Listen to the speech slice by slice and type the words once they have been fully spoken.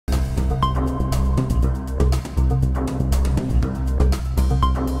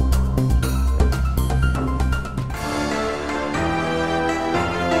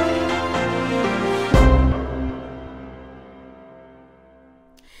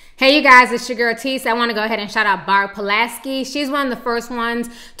Hey you guys, it's your girl Tease. I want to go ahead and shout out Barb Pulaski. She's one of the first ones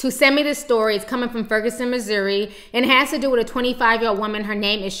to send me this story. It's coming from Ferguson, Missouri, and it has to do with a 25-year-old woman. Her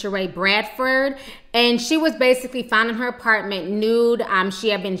name is Sheree Bradford, and she was basically found in her apartment nude. She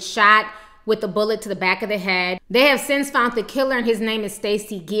had been shot with a bullet to the back of the head. They have since found the killer, and his name is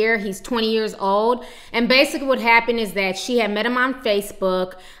Stacy Gear. He's 20 years old. And basically what happened is that she had met him on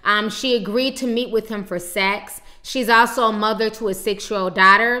Facebook. She agreed to meet with him for sex. She's also a mother to a 6-year-old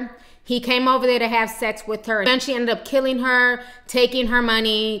daughter. He came over there to have sex with her. Eventually ended up killing her, taking her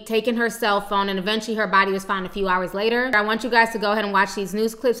money, taking her cell phone, and eventually her body was found a few hours later. I want you guys to go ahead and watch these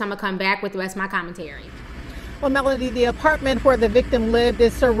news clips. I'm gonna come back with the rest of my commentary. Well, Melody, the apartment where the victim lived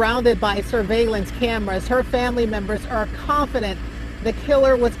is surrounded by surveillance cameras. Her family members are confident the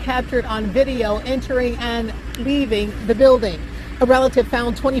killer was captured on video entering and leaving the building. A relative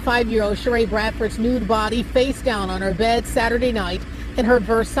found 25-year-old Sheree Bradford's nude body face down on her bed Saturday night in her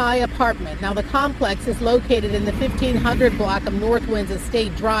Versailles apartment. Now, the complex is located in the 1500 block of North Winds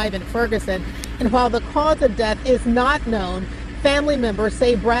Estate Drive in Ferguson. And while the cause of death is not known, family members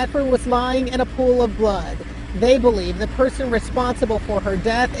say Bradford was lying in a pool of blood. They believe the person responsible for her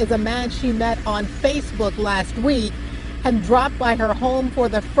death is a man she met on Facebook last week and dropped by her home for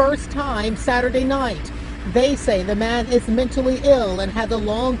the first time Saturday night. They say the man is mentally ill and had a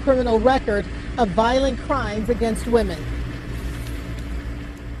long criminal record of violent crimes against women.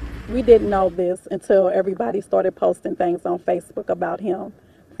 We didn't know this until everybody started posting things on Facebook about him.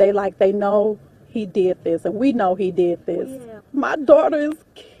 They know he did this, and we know he did this. Yeah. My daughter is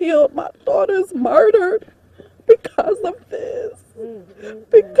killed. My daughter is murdered because of this.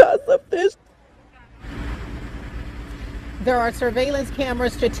 Because of this. There are surveillance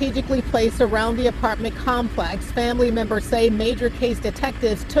cameras strategically placed around the apartment complex. Family members say major case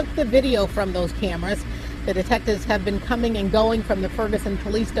detectives took the video from those cameras. The detectives have been coming and going from the Ferguson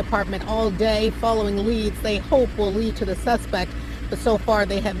Police Department all day, following leads they hope will lead to the suspect, but so far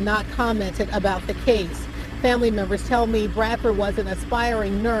they have not commented about the case. Family members tell me Bradford was an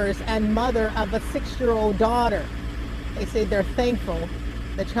aspiring nurse and mother of a 6-year-old daughter. They say they're thankful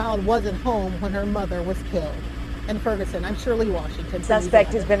the child wasn't home when her mother was killed. In Ferguson, I'm Shirley Washington.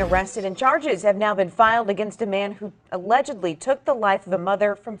 Suspect has been arrested and charges have now been filed against a man who allegedly took the life of a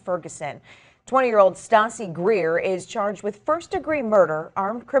mother from Ferguson. 20-year-old Stacy Greer is charged with first-degree murder,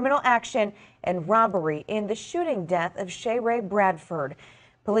 armed criminal action, and robbery in the shooting death of Sheree Bradford.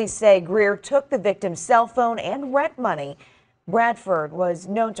 Police say Greer took the victim's cell phone and rent money. Bradford was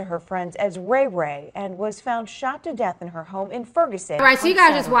known to her friends as Ray Ray and was found shot to death in her home in Ferguson. All right, so you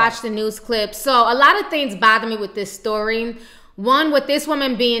guys just watched the news clip. So a lot of things bother me with this story. One, with this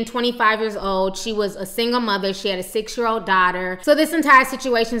woman being 25 years old, she was a single mother. She had a 6-year-old daughter. So this entire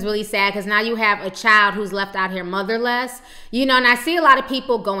situation is really sad because now you have a child who's left out here motherless. And I see a lot of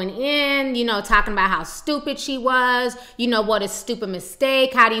people going in, talking about how stupid she was, what a stupid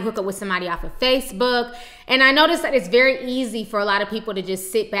mistake. How do you hook up with somebody off of Facebook? And I noticed that it's very easy for a lot of people to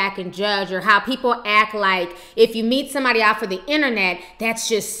just sit back and judge, or how people act like if you meet somebody off of the internet, that's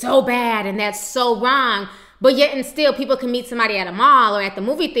just so bad and that's so wrong. But yet and still, people can meet somebody at a mall or at the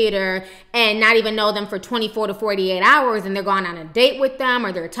movie theater and not even know them for 24 to 48 hours, and they're going on a date with them,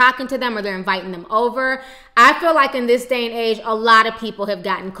 or they're talking to them, or they're inviting them over. I feel like in this day and age, a lot of people have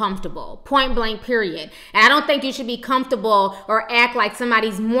gotten comfortable, point blank, period. And I don't think you should be comfortable or act like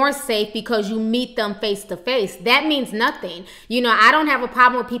somebody's more safe because you meet them face to face. That means nothing. I don't have a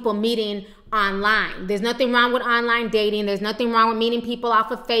problem with people meeting online. There's nothing wrong with online dating. There's nothing wrong with meeting people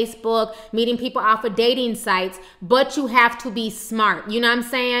off of Facebook, meeting people off of dating sites, but you have to be smart. You know what I'm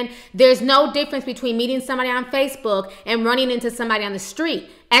saying? There's no difference between meeting somebody on Facebook and running into somebody on the street.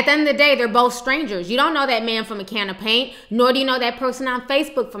 At the end of the day, they're both strangers. You don't know that man from a can of paint, nor do you know that person on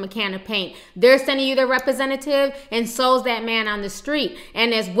Facebook from a can of paint. They're sending you their representative, and so's that man on the street.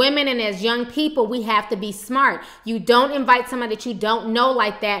 And as women and as young people, we have to be smart. You don't invite somebody that you don't know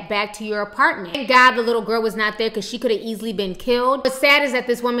like that back to your apartment. Thank God the little girl was not there, because she could have easily been killed. What's sad is that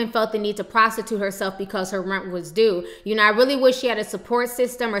this woman felt the need to prostitute herself because her rent was due. I really wish she had a support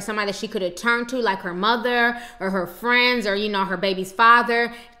system or somebody that she could have turned to, like her mother or her friends or, her baby's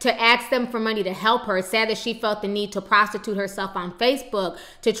father, to ask them for money to help her. It's sad that she felt the need to prostitute herself on Facebook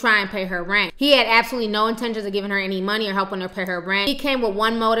to try and pay her rent. He had absolutely no intentions of giving her any money or helping her pay her rent. He came with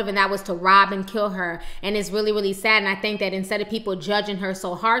one motive, and that was to rob and kill her. And it's really, really sad. And I think that instead of people judging her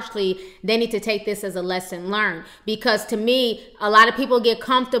so harshly, they need to take this as a lesson learned. Because to me, a lot of people get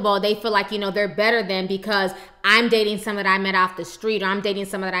comfortable. They feel like, they're better than, because I'm dating someone that I met off the street, or I'm dating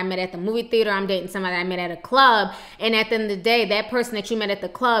someone that I met at the movie theater, I'm dating someone that I met at a club. And at the end of the day, that person that you met at the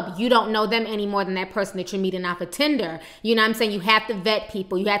club club, you don't know them any more than that person that you're meeting off of Tinder. You know what I'm saying? You have to vet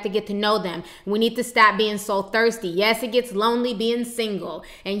people. You have to get to know them. We need to stop being so thirsty. Yes, it gets lonely being single.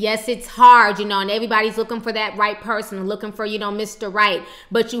 And yes, it's hard, you know, and everybody's looking for that right person, looking for, you know, Mr. Right.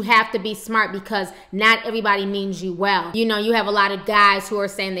 But you have to be smart because not everybody means you well. You know, you have a lot of guys who are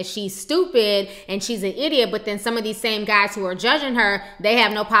saying that she's stupid and she's an idiot, but then some of these same guys who are judging her, they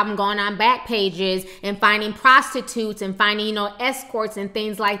have no problem going on back pages and finding prostitutes and finding, you know, escorts and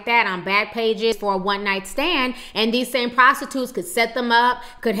things like that on back pages for a one-night stand. And these same prostitutes could set them up,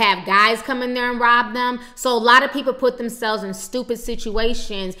 could have guys come in there and rob them. So a lot of people put themselves in stupid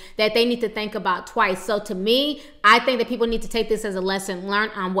situations that they need to think about twice. So to me, I think that people need to take this as a lesson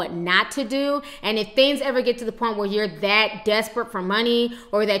learned on what not to do. And if things ever get to the point where you're that desperate for money,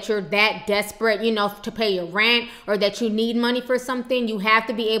 or that you're that desperate, you know, to pay your rent, or that you need money for something, you have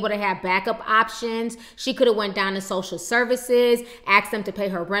to be able to have backup options. She could have went down to social services, asked them to pay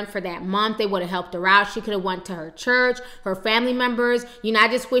her rent for that month. They would have helped her out. She could have went to her church, her family members. You know, I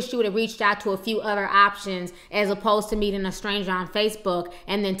just wish she would have reached out to a few other options as opposed to meeting a stranger on Facebook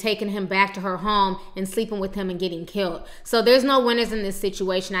and then taking him back to her home and sleeping with him and getting killed. So there's no winners in this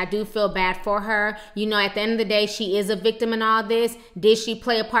situation. I do feel bad for her. You know, at the end of the day, she is a victim in all this. Did she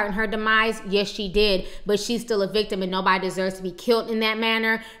play a part in her demise? Yes, she did. But she's still a victim, and nobody deserves to be killed in that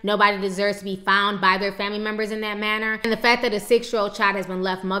manner. Nobody deserves to be found by their family members in that manner. And the fact that a 6-year-old child has been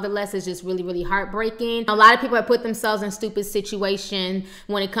left motherless is just really, really heartbreaking. A lot of people have put themselves in stupid situations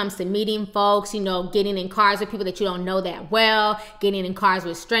when it comes to meeting folks, you know, getting in cars with people that you don't know that well, getting in cars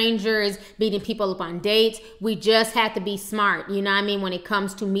with strangers, meeting people up on dates. We just have to be smart, you know what I mean, when it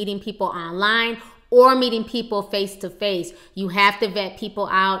comes to meeting people online or meeting people face to face. You have to vet people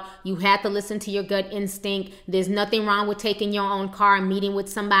out. You have to listen to your gut instinct. There's nothing wrong with taking your own car and meeting with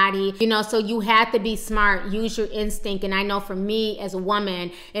somebody, you know, so you have to be smart, use your instinct. And I know for me as a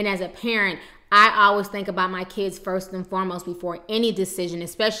woman and as a parent, I always think about my kids first and foremost before any decision,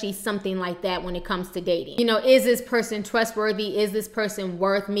 especially something like that when it comes to dating. You know, is this person trustworthy? Is this person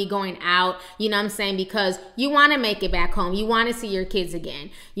worth me going out? You know what I'm saying? Because you want to make it back home. You want to see your kids again.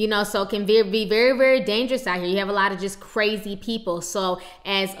 You know, so it can be very, very dangerous out here. You have a lot of just crazy people. So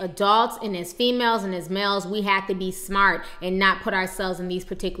as adults and as females and as males, we have to be smart and not put ourselves in these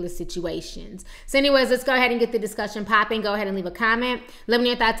particular situations. So anyways, let's go ahead and get the discussion popping. Go ahead and leave a comment. Let me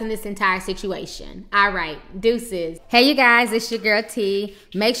know your thoughts on this entire situation. All right, deuces. Hey you guys, it's your girl T.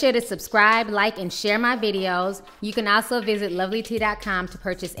 Make sure to subscribe, like, and share my videos. You can also visit lovelyt.com to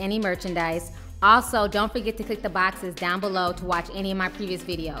purchase any merchandise. Also, don't forget to click the boxes down below to watch any of my previous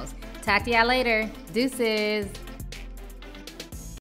videos. Talk to y'all later. Deuces.